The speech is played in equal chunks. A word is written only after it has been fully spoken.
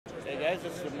guys,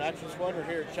 this is Obnoxious One. We're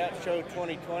here at SHOT Show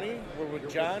 2020. We're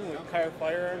with John with Car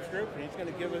Firearms Group, and he's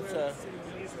going to give us a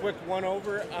quick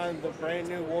one-over on the brand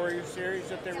new Warrior series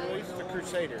that they released, the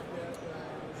Crusader.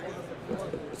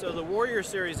 So the Warrior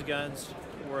series of guns,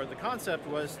 where the concept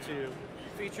was to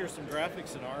feature some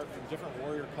graphics and art from different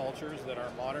warrior cultures that our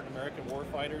modern American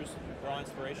warfighters draw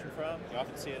inspiration from. You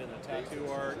often see it in the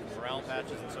tattoo art, morale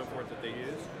patches, and so forth that they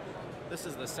use. This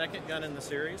is the second gun in the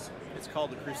series. It's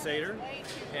called the Crusader,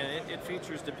 and it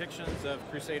features depictions of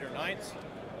Crusader knights,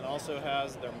 and also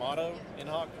has their motto, In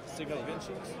Hoc Signo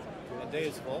Vinces, and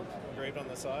Deus Vult, engraved on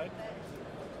the side.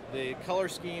 The color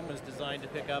scheme was designed to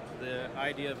pick up the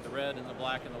idea of the red and the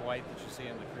black and the white that you see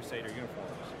in the Crusader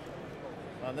uniforms.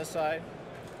 On this side,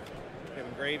 we have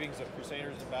engravings of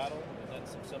Crusaders in battle, and then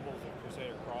some symbols of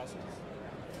Crusader crosses.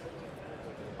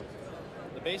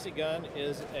 The basic gun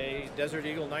is a Desert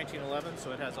Eagle 1911,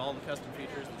 so it has all the custom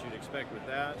features that you'd expect with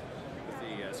that,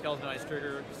 with the skeletonized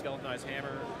trigger, skeletonized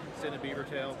hammer, extended beaver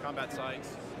tail, combat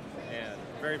sights, and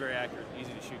very, very accurate,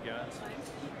 easy to shoot guns.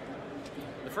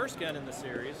 The first gun in the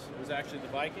series was actually the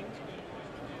Viking.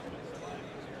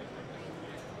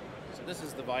 So this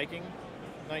is the Viking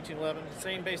 1911,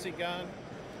 same basic gun,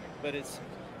 but it's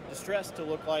distressed to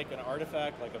look like an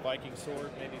artifact, like a Viking sword,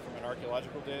 maybe from an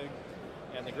archaeological dig.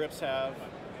 And the grips have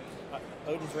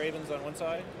Odin's ravens on one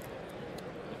side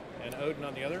and Odin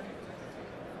on the other.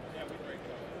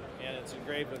 And it's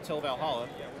engraved with Till Valhalla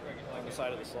on the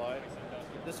side of the slide.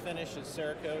 This finish is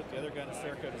Cerakote. The other gun is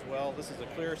Cerakote as well. This is a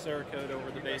clear Cerakote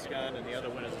over the base gun, and the other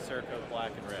one is a Cerakote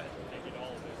black and red.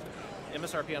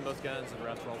 MSRP on both guns is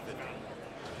around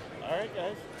 $12.50. All right,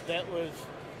 guys. That was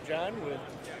John with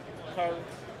Car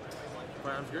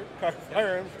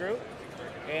Firearms Group.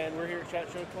 And we're here at SHOT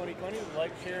Show 2020.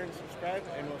 Like, share, and subscribe,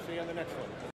 and we'll see you on the next one.